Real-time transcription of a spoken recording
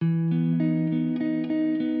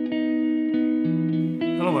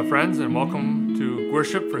Hello, my friends, and welcome to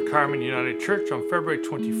worship for Carmen United Church on February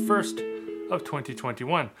 21st of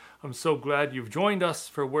 2021. I'm so glad you've joined us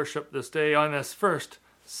for worship this day on this first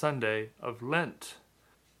Sunday of Lent.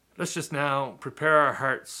 Let's just now prepare our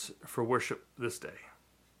hearts for worship this day.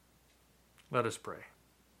 Let us pray.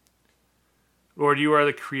 Lord, you are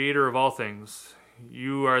the creator of all things.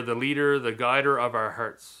 You are the leader, the guider of our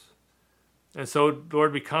hearts. And so,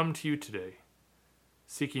 Lord, we come to you today,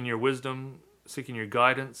 seeking your wisdom, seeking your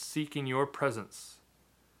guidance, seeking your presence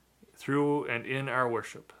through and in our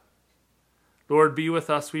worship. Lord, be with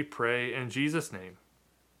us, we pray, in Jesus' name.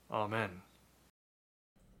 Amen.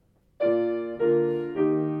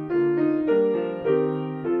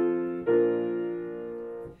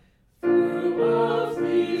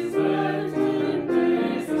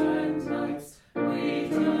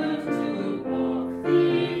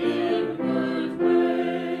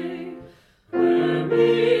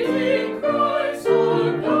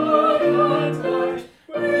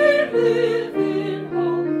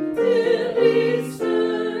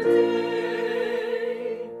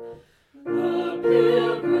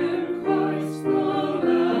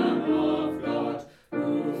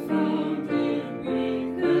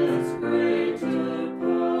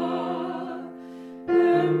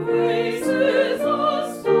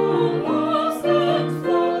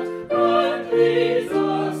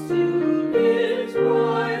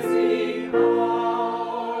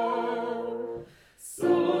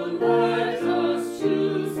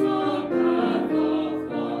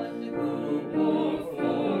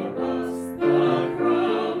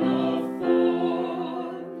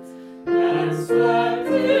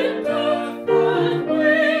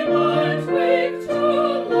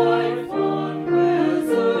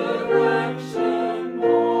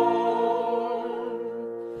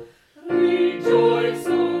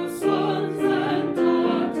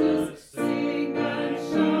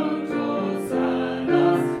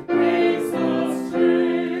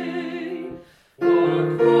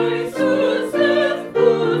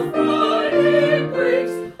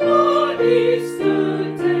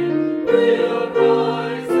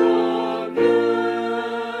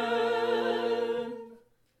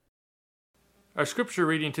 Our scripture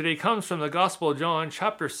reading today comes from the Gospel of John,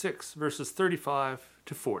 chapter 6, verses 35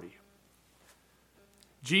 to 40.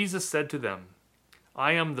 Jesus said to them,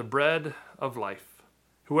 I am the bread of life.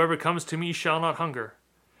 Whoever comes to me shall not hunger,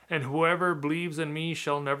 and whoever believes in me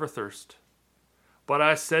shall never thirst. But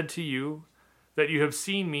I said to you that you have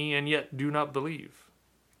seen me and yet do not believe.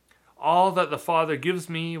 All that the Father gives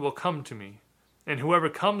me will come to me, and whoever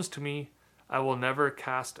comes to me I will never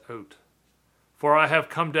cast out. For I have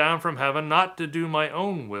come down from heaven not to do my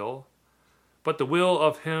own will, but the will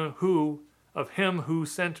of him who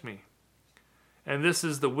sent me. And this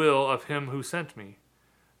is the will of him who sent me,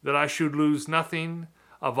 that I should lose nothing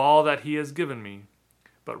of all that he has given me,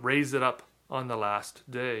 but raise it up on the last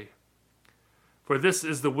day. For this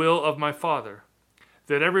is the will of my Father,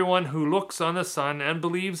 that everyone who looks on the Son and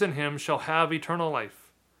believes in him shall have eternal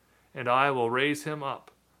life, and I will raise him up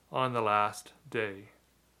on the last day.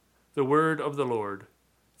 The word of the Lord.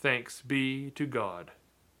 Thanks be to God.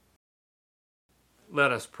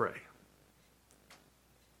 Let us pray.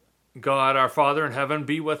 God, our Father in heaven,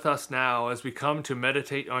 be with us now as we come to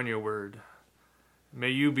meditate on your word.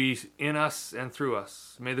 May you be in us and through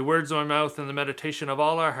us. May the words of our mouth and the meditation of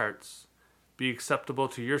all our hearts be acceptable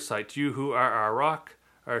to your sight, you who are our rock,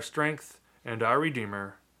 our strength, and our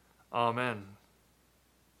Redeemer. Amen.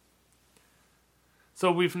 So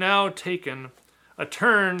we've now taken a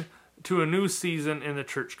turn to a new season in the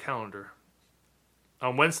church calendar.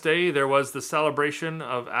 On Wednesday, there was the celebration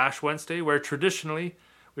of Ash Wednesday, where traditionally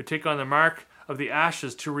we take on the mark of the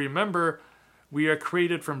ashes to remember we are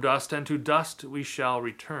created from dust, and to dust we shall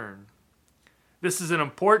return. This is an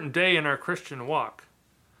important day in our Christian walk,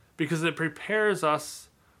 because it prepares us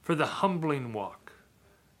for the humbling walk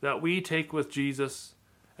that we take with Jesus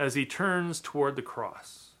as he turns toward the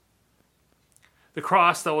cross. The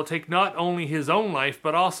cross that will take not only his own life,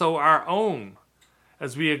 but also our own,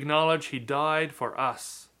 as we acknowledge he died for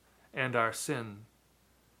us and our sin,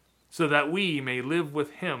 so that we may live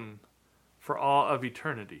with him for all of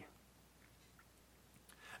eternity.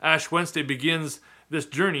 Ash Wednesday begins this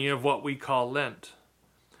journey of what we call Lent,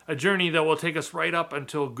 a journey that will take us right up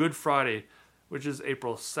until Good Friday, which is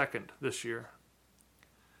April 2nd this year.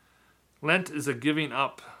 Lent is a giving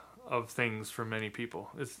up of things for many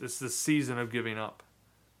people. It's this season of giving up.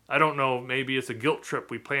 I don't know, maybe it's a guilt trip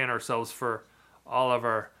we plan ourselves for all of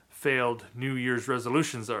our failed New Year's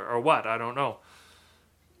resolutions or what, I don't know.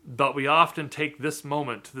 But we often take this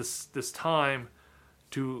moment, this time,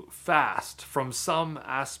 to fast from some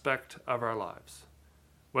aspect of our lives.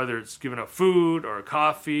 whether it's giving up food or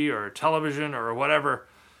coffee or television or whatever.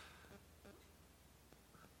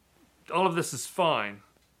 All of this is fine.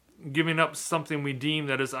 Giving up something we deem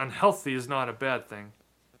that is unhealthy is not a bad thing.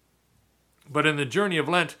 But in the journey of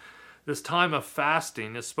Lent, this time of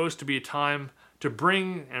fasting is supposed to be a time to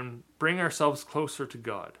bring ourselves closer to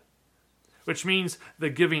God, which means the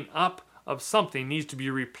giving up of something needs to be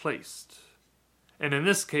replaced. And in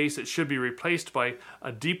this case, it should be replaced by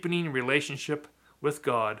a deepening relationship with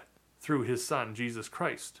God through his Son, Jesus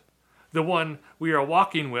Christ, the one we are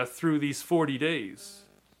walking with through these 40 days,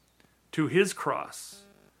 to his cross,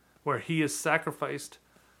 where he is sacrificed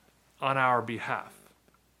on our behalf.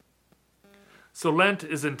 So Lent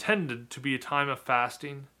is intended to be a time of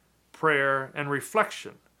fasting, prayer, and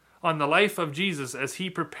reflection on the life of Jesus as he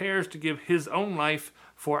prepares to give his own life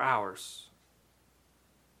for ours.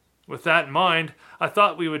 With that in mind, I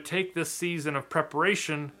thought we would take this season of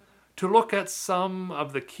preparation to look at some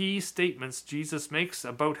of the key statements Jesus makes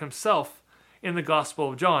about himself in the Gospel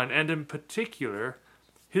of John, and in particular,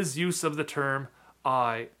 his use of the term,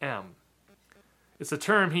 I am. It's a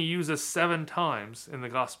term he uses 7 times in the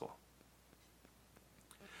Gospel.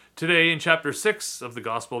 Today, in chapter 6 of the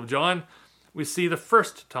Gospel of John, we see the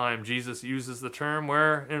first time Jesus uses the term,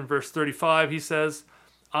 where in verse 35 he says,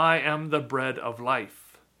 I am the bread of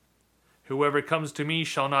life. Whoever comes to me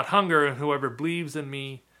shall not hunger, and whoever believes in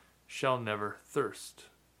me shall never thirst.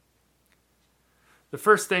 The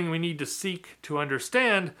first thing we need to seek to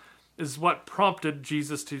understand is what prompted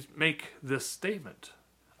Jesus to make this statement.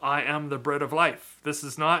 I am the bread of life. This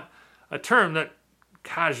is not a term that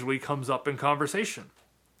casually comes up in conversation.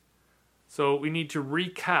 So we need to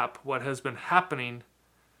recap what has been happening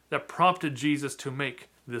that prompted Jesus to make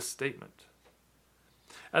this statement.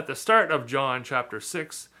 At the start of John chapter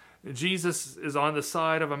 6, Jesus is on the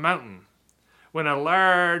side of a mountain when a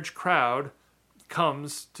large crowd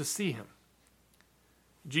comes to see him.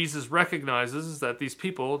 Jesus recognizes that these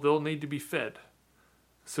people, they'll need to be fed.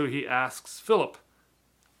 So he asks Philip,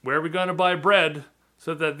 where are we going to buy bread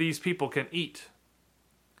so that these people can eat?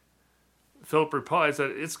 Philip replies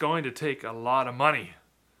that it's going to take a lot of money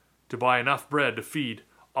to buy enough bread to feed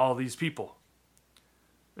all these people.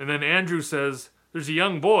 And then Andrew says, there's a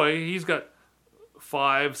young boy, he's got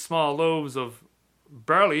 5 small loaves of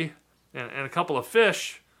barley and a couple of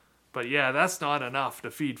fish, but yeah, that's not enough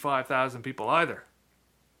to feed 5,000 people either.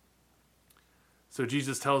 So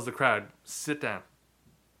Jesus tells the crowd, sit down.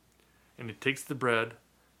 And he takes the bread,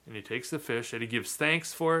 and he takes the fish, and he gives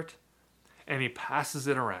thanks for it, and he passes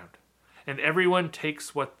it around. And everyone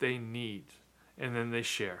takes what they need, and then they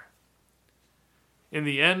share. In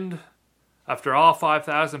the end, after all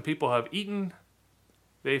 5,000 people have eaten,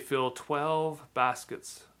 they fill 12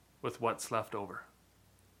 baskets with what's left over.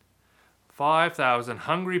 5,000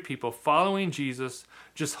 hungry people following Jesus,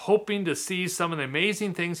 just hoping to see some of the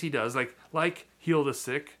amazing things he does, like heal the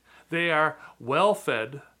sick. They are well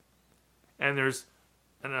fed, and there's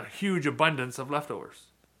a huge abundance of leftovers.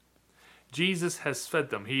 Jesus has fed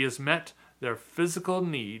them. He has met their physical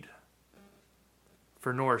need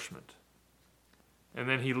for nourishment. And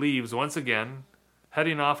then he leaves once again,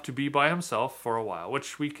 heading off to be by himself for a while,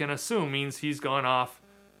 which we can assume means he's gone off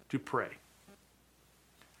to pray.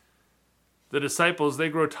 The disciples, they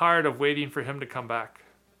grow tired of waiting for him to come back.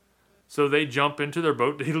 So they jump into their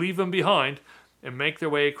boat, they leave him behind, and make their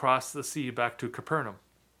way across the sea back to Capernaum.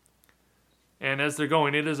 And as they're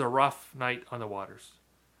going, it is a rough night on the waters.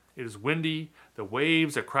 It is windy, the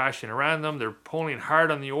waves are crashing around them, they're pulling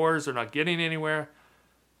hard on the oars, they're not getting anywhere.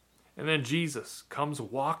 And then Jesus comes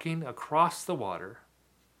walking across the water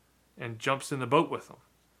and jumps in the boat with them.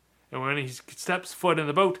 And when he steps foot in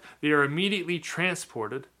the boat, they are immediately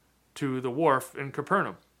transported to the wharf in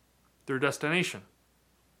Capernaum, their destination.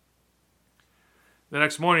 The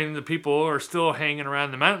next morning, the people are still hanging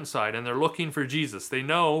around the mountainside and they're looking for Jesus. They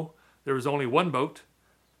know there was only one boat,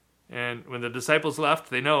 and when the disciples left,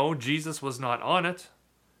 they know Jesus was not on it.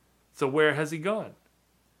 So where has he gone?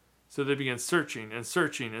 So they begin searching and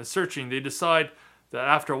searching and searching. They decide that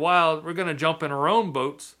after a while, we're going to jump in our own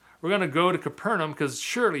boats. We're going to go to Capernaum because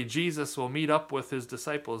surely Jesus will meet up with his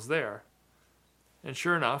disciples there. And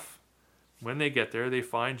sure enough, when they get there, they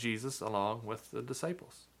find Jesus along with the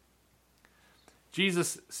disciples.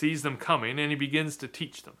 Jesus sees them coming and he begins to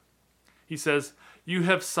teach them. He says, you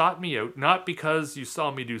have sought me out not because you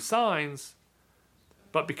saw me do signs,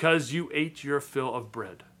 but because you ate your fill of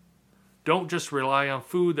bread. Don't just rely on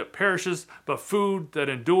food that perishes, but food that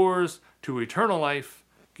endures to eternal life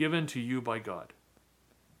given to you by God.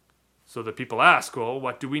 So the people ask, well,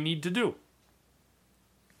 what do we need to do?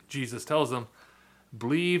 Jesus tells them,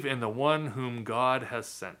 believe in the one whom God has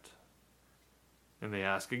sent. And they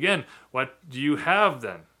ask again, "What do you have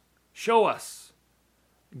then? Show us.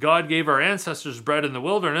 God gave our ancestors bread in the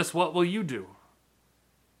wilderness. What will you do?"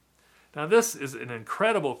 Now this is an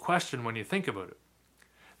incredible question when you think about it.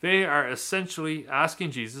 They are essentially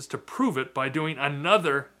asking Jesus to prove it by doing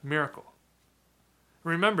another miracle.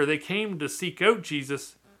 Remember, they came to seek out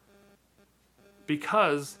Jesus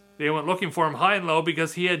because they went looking for him high and low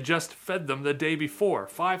because he had just fed them the day before,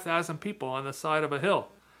 5,000 people on the side of a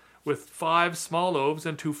hill with 5 small loaves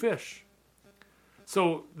and 2 fish.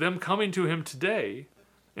 So them coming to him today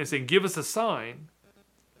and saying, "Give us a sign,"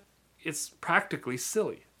 it's practically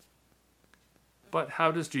silly. But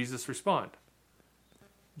how does Jesus respond?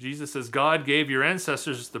 Jesus says, "God gave your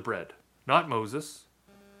ancestors the bread, not Moses,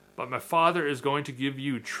 but my Father is going to give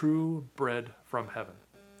you true bread from heaven."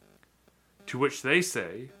 To which they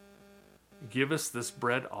say, "Give us this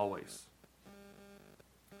bread always."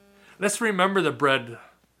 Let's remember the bread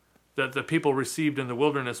that the people received in the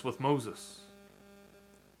wilderness with Moses.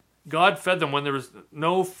 God fed them when there was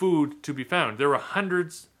no food to be found. There were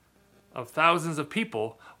hundreds of thousands of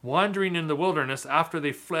people wandering in the wilderness after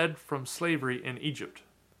they fled from slavery in Egypt,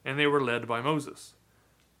 and they were led by Moses.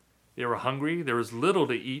 They were hungry, there was little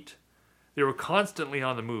to eat, they were constantly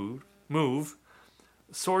on the move.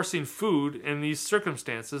 Sourcing food in these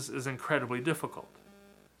circumstances is incredibly difficult.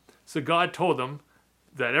 So God told them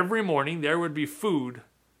that every morning there would be food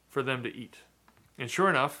for them to eat. And sure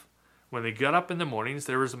enough, when they got up in the mornings,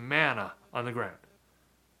 there was manna on the ground.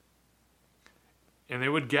 And they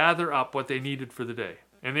would gather up what they needed for the day.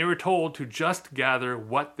 And they were told to just gather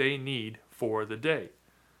what they need for the day.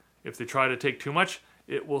 If they try to take too much,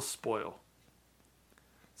 it will spoil.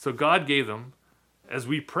 So God gave them, as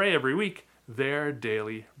we pray every week, their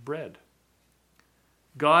daily bread.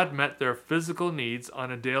 God met their physical needs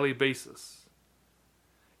on a daily basis.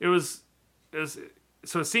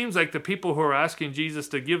 So it seems like the people who are asking Jesus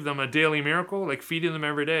to give them a daily miracle, like feeding them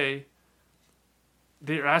every day,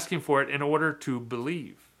 they're asking for it in order to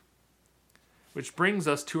believe. Which brings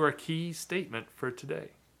us to our key statement for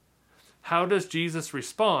today. How does Jesus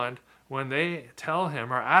respond when they tell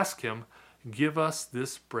him or ask him, "Give us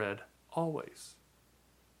this bread always"?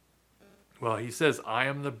 Well, he says, "I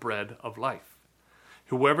am the bread of life.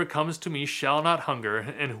 Whoever comes to me shall not hunger,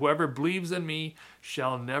 and whoever believes in me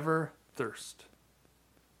shall never thirst."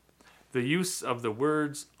 The use of the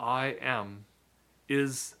words "I am"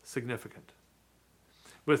 is significant.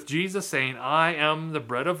 With Jesus saying, "I am the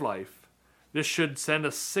bread of life," this should send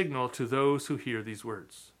a signal to those who hear these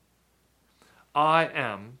words. "I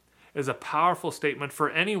am" is a powerful statement for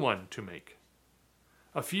anyone to make.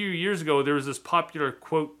 A few years ago, there was this popular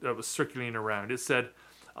quote that was circulating around. It said,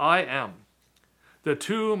 "I am. The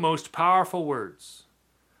 2 most powerful words,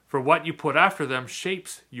 for what you put after them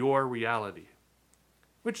shapes your reality."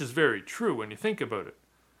 Which is very true when you think about it.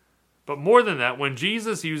 But more than that, when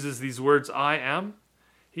Jesus uses these words, "I am,"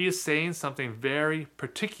 he is saying something very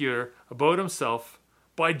particular about himself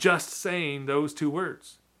by just saying those 2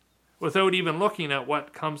 words, without even looking at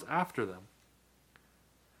what comes after them.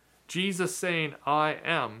 Jesus saying, "I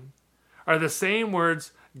am," are the same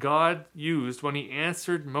words God used when he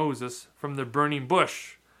answered Moses from the burning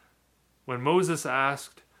bush, when Moses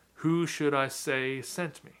asked, "Who should I say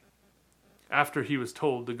sent me?" after he was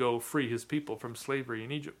told to go free his people from slavery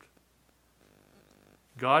in Egypt.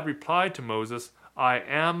 God replied to Moses, "I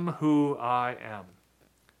am who I am."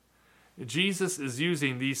 Jesus is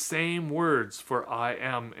using these same words for "I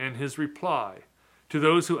am" in his reply to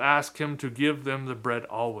those who ask him to give them the bread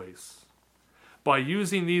always. By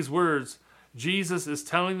using these words, Jesus is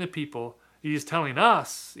telling the people, he is telling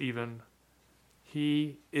us even,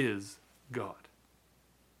 he is God.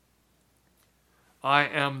 "I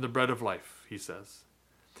am the bread of life," he says.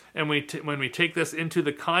 And when we take this into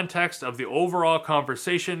the context of the overall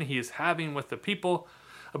conversation he is having with the people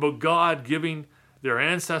about God giving their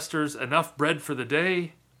ancestors enough bread for the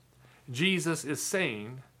day, Jesus is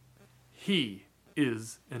saying he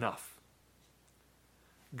is enough.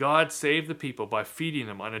 God saved the people by feeding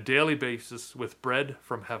them on a daily basis with bread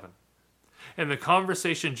from heaven. And the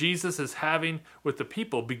conversation Jesus is having with the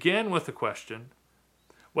people began with the question,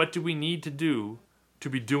 what do we need to do to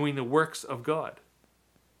be doing the works of God?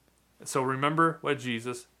 So remember what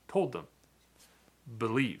Jesus told them.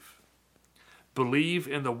 Believe. Believe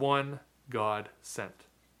in the one God sent.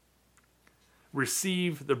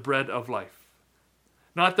 Receive the bread of life,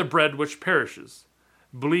 not the bread which perishes.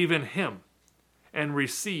 Believe in him and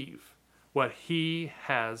receive what he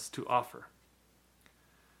has to offer.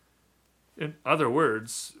 In other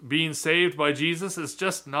words, being saved by Jesus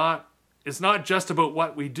is not just about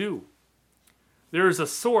what we do. There is a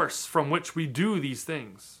source from which we do these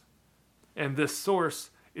things. And this source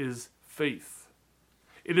is faith.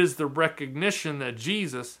 It is the recognition that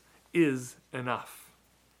Jesus is enough.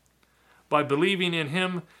 By believing in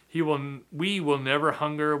him, we will never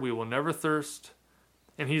hunger, we will never thirst.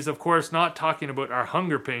 And he's, of course, not talking about our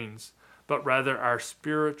hunger pains, but rather our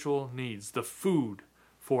spiritual needs, the food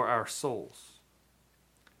for our souls.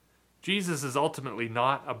 Jesus is ultimately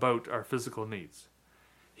not about our physical needs.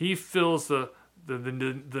 He fills the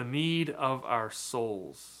need of our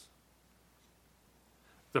souls.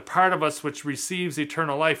 The part of us which receives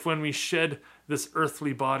eternal life when we shed this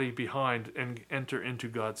earthly body behind and enter into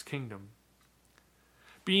God's kingdom.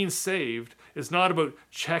 Being saved is not about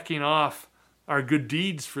checking off our good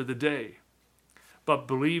deeds for the day, but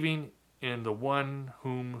believing in the one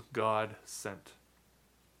whom God sent.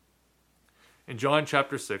 In John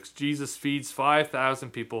chapter 6, Jesus feeds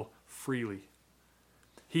 5,000 people freely.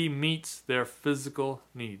 He meets their physical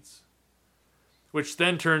needs, which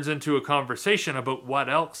then turns into a conversation about what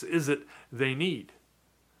else is it they need,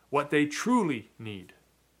 what they truly need.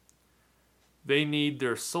 They need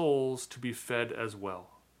their souls to be fed as well.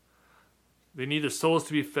 They need their souls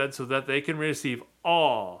to be fed so that they can receive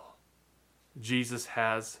all Jesus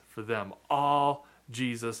has for them, all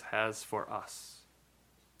Jesus has for us.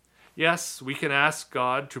 Yes, we can ask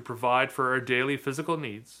God to provide for our daily physical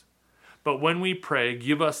needs, but when we pray,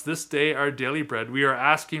 give us this day our daily bread, we are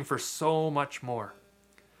asking for so much more.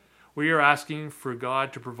 We are asking for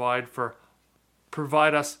God to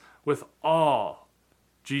provide us with all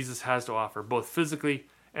Jesus has to offer, both physically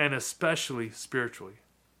and especially spiritually.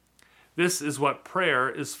 This is what prayer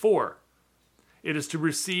is for. It is to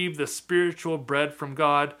receive the spiritual bread from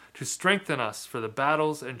God to strengthen us for the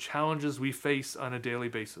battles and challenges we face on a daily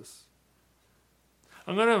basis.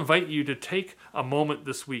 I'm going to invite you to take a moment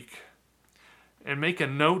this week and make a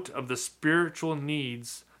note of the spiritual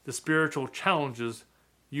needs, the spiritual challenges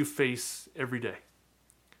you face every day.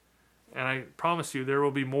 And I promise you there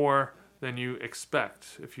will be more than you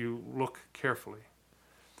expect if you look carefully.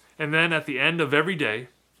 And then at the end of every day,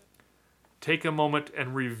 take a moment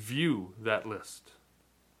and review that list.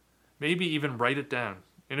 Maybe even write it down.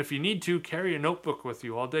 And if you need to, carry a notebook with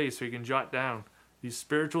you all day so you can jot down these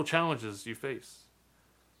spiritual challenges you face.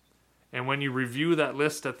 And when you review that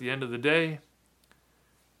list at the end of the day,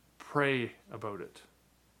 pray about it.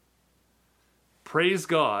 Praise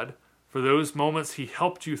God for those moments he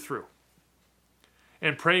helped you through.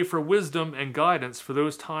 And pray for wisdom and guidance for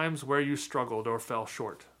those times where you struggled or fell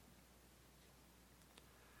short.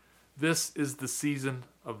 This is the season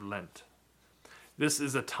of Lent. This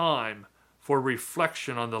is a time for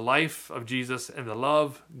reflection on the life of Jesus and the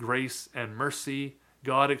love, grace, and mercy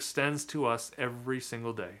God extends to us every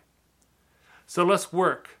single day. So let's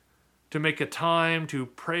work to make a time to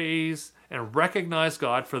praise and recognize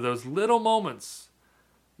God for those little moments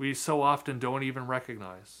we so often don't even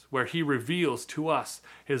recognize, where he reveals to us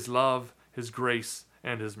his love, his grace,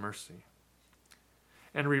 and his mercy.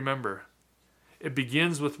 And remember, it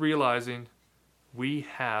begins with realizing we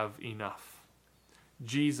have enough.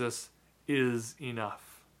 Jesus is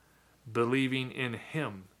enough. Believing in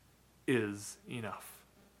him is enough.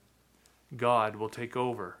 God will take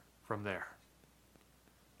over from there.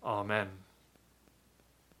 Amen.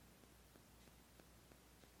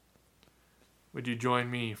 Would you join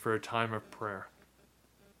me for a time of prayer?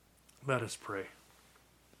 Let us pray.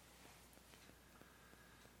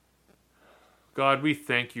 God, we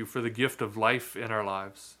thank you for the gift of life in our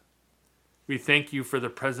lives. We thank you for the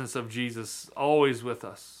presence of Jesus always with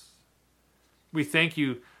us. We thank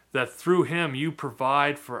you that through him you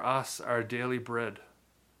provide for us our daily bread,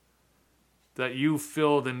 that you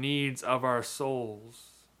fill the needs of our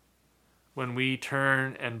souls when we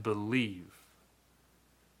turn and believe.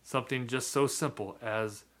 Something just so simple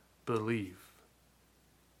as believe.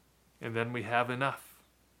 And then we have enough.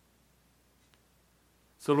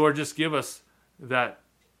 So Lord, just give us that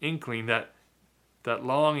inkling, that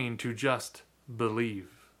longing to just believe,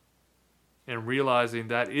 and realizing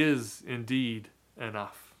that is indeed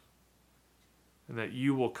enough, and that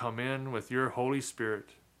you will come in with your Holy Spirit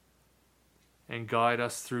and guide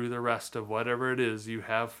us through the rest of whatever it is you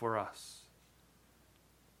have for us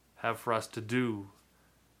to do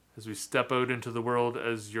as we step out into the world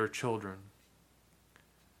as your children,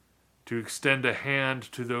 to extend a hand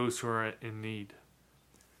to those who are in need,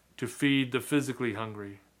 to feed the physically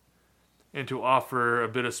hungry, and to offer a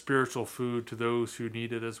bit of spiritual food to those who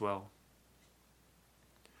need it as well.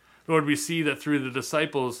 Lord, we see that through the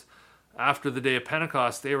disciples after the day of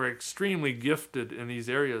Pentecost, they were extremely gifted in these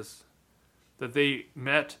areas, that they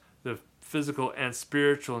met the physical and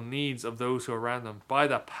spiritual needs of those who are around them by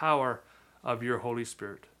the power of your Holy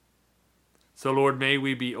Spirit. So Lord, may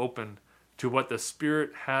we be open to what the Spirit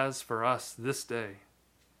has for us this day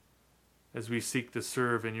as we seek to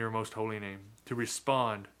serve in your most holy name, to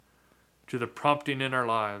respond to the prompting in our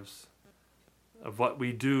lives of what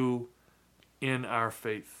we do in our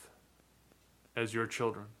faith as your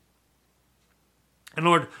children. And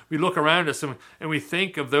Lord, we look around us and we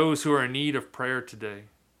think of those who are in need of prayer today.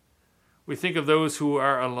 We think of those who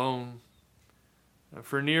are alone.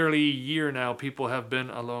 For nearly a year now, people have been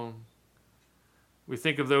alone. We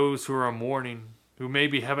think of those who are mourning, who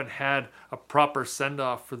maybe haven't had a proper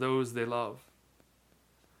send-off for those they love.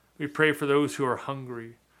 We pray for those who are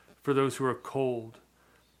hungry, for those who are cold,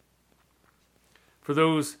 for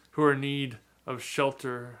those who are in need of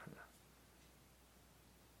shelter.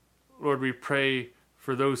 Lord, we pray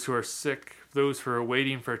for those who are sick, those who are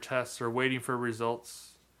waiting for tests or waiting for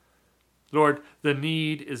results. Lord, the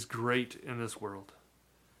need is great in this world,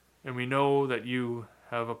 and we know that you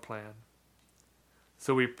have a plan.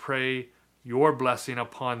 So we pray your blessing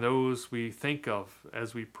upon those we think of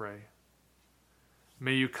as we pray.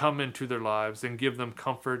 May you come into their lives and give them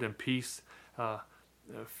comfort and peace.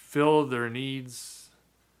 Fill their needs.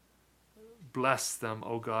 Bless them,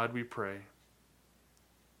 O God, we pray.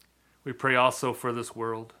 We pray also for this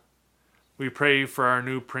world. We pray for our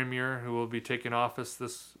new premier who will be taking office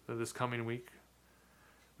this coming week.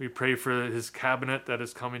 We pray for his cabinet that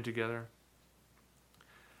is coming together.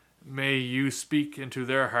 May you speak into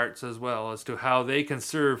their hearts as well as to how they can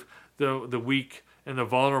serve the weak and the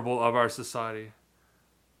vulnerable of our society,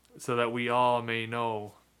 so that we all may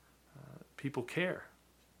know people care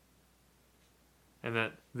and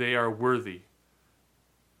that they are worthy.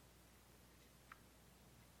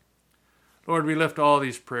 Lord, we lift all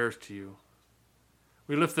these prayers to you.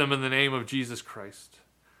 We lift them in the name of Jesus Christ.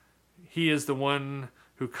 He is the one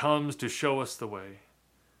who comes to show us the way,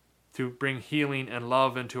 to bring healing and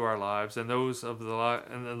love into our lives and the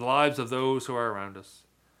lives of those who are around us.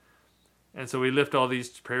 And so we lift all these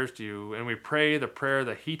prayers to you, and we pray the prayer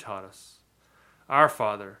that he taught us. Our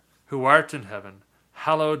Father, who art in heaven,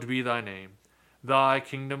 hallowed be thy name. Thy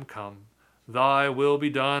kingdom come, thy will be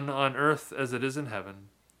done on earth as it is in heaven.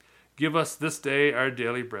 Give us this day our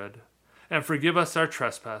daily bread, and forgive us our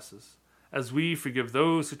trespasses, as we forgive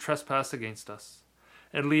those who trespass against us.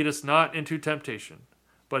 And lead us not into temptation,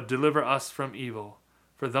 but deliver us from evil.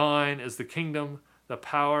 For thine is the kingdom, the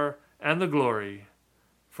power, and the glory,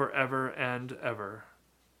 forever and ever.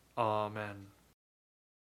 Amen.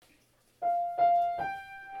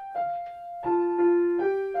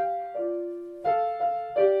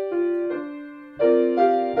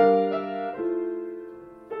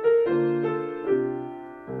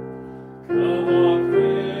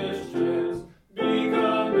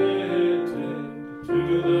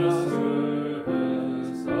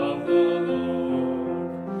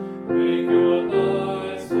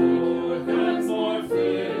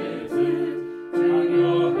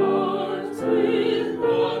 Your heart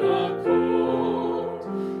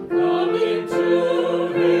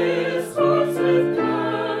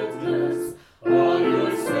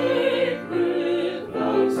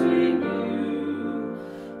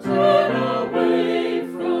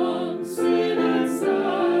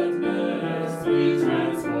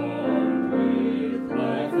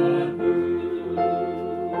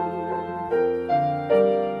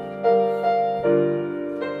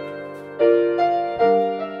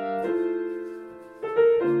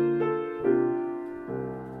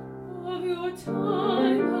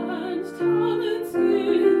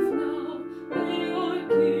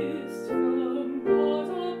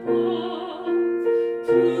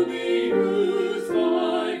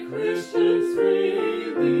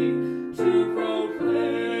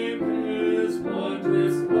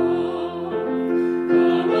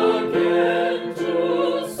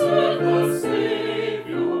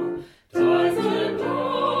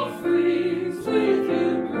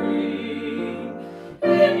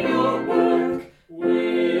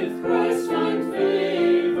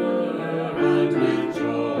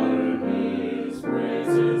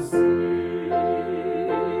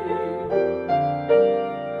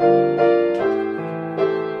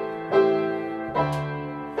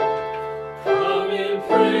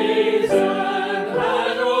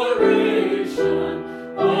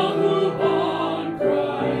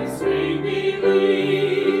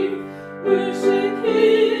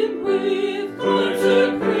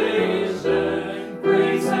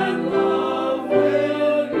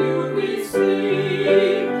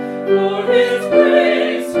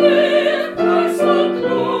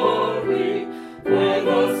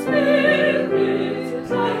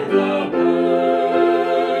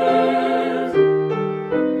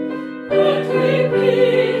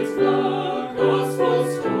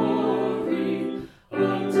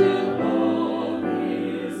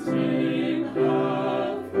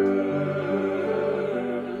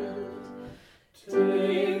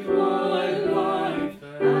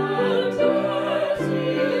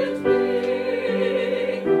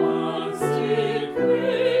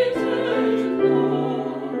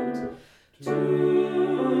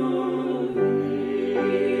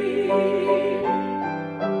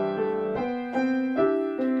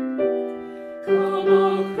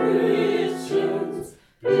Christians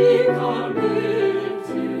be committed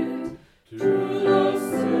to the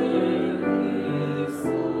service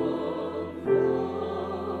of the Lord.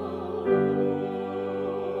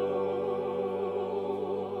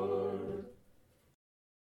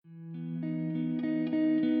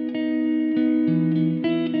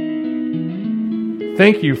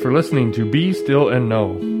 Thank you for listening to Be Still and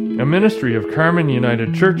Know, a ministry of Carmen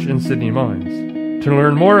United Church in Sydney Mines. To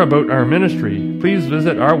learn more about our ministry, please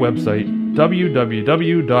visit our website,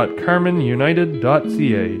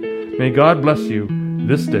 www.carmenunited.ca. May God bless you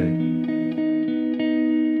this day.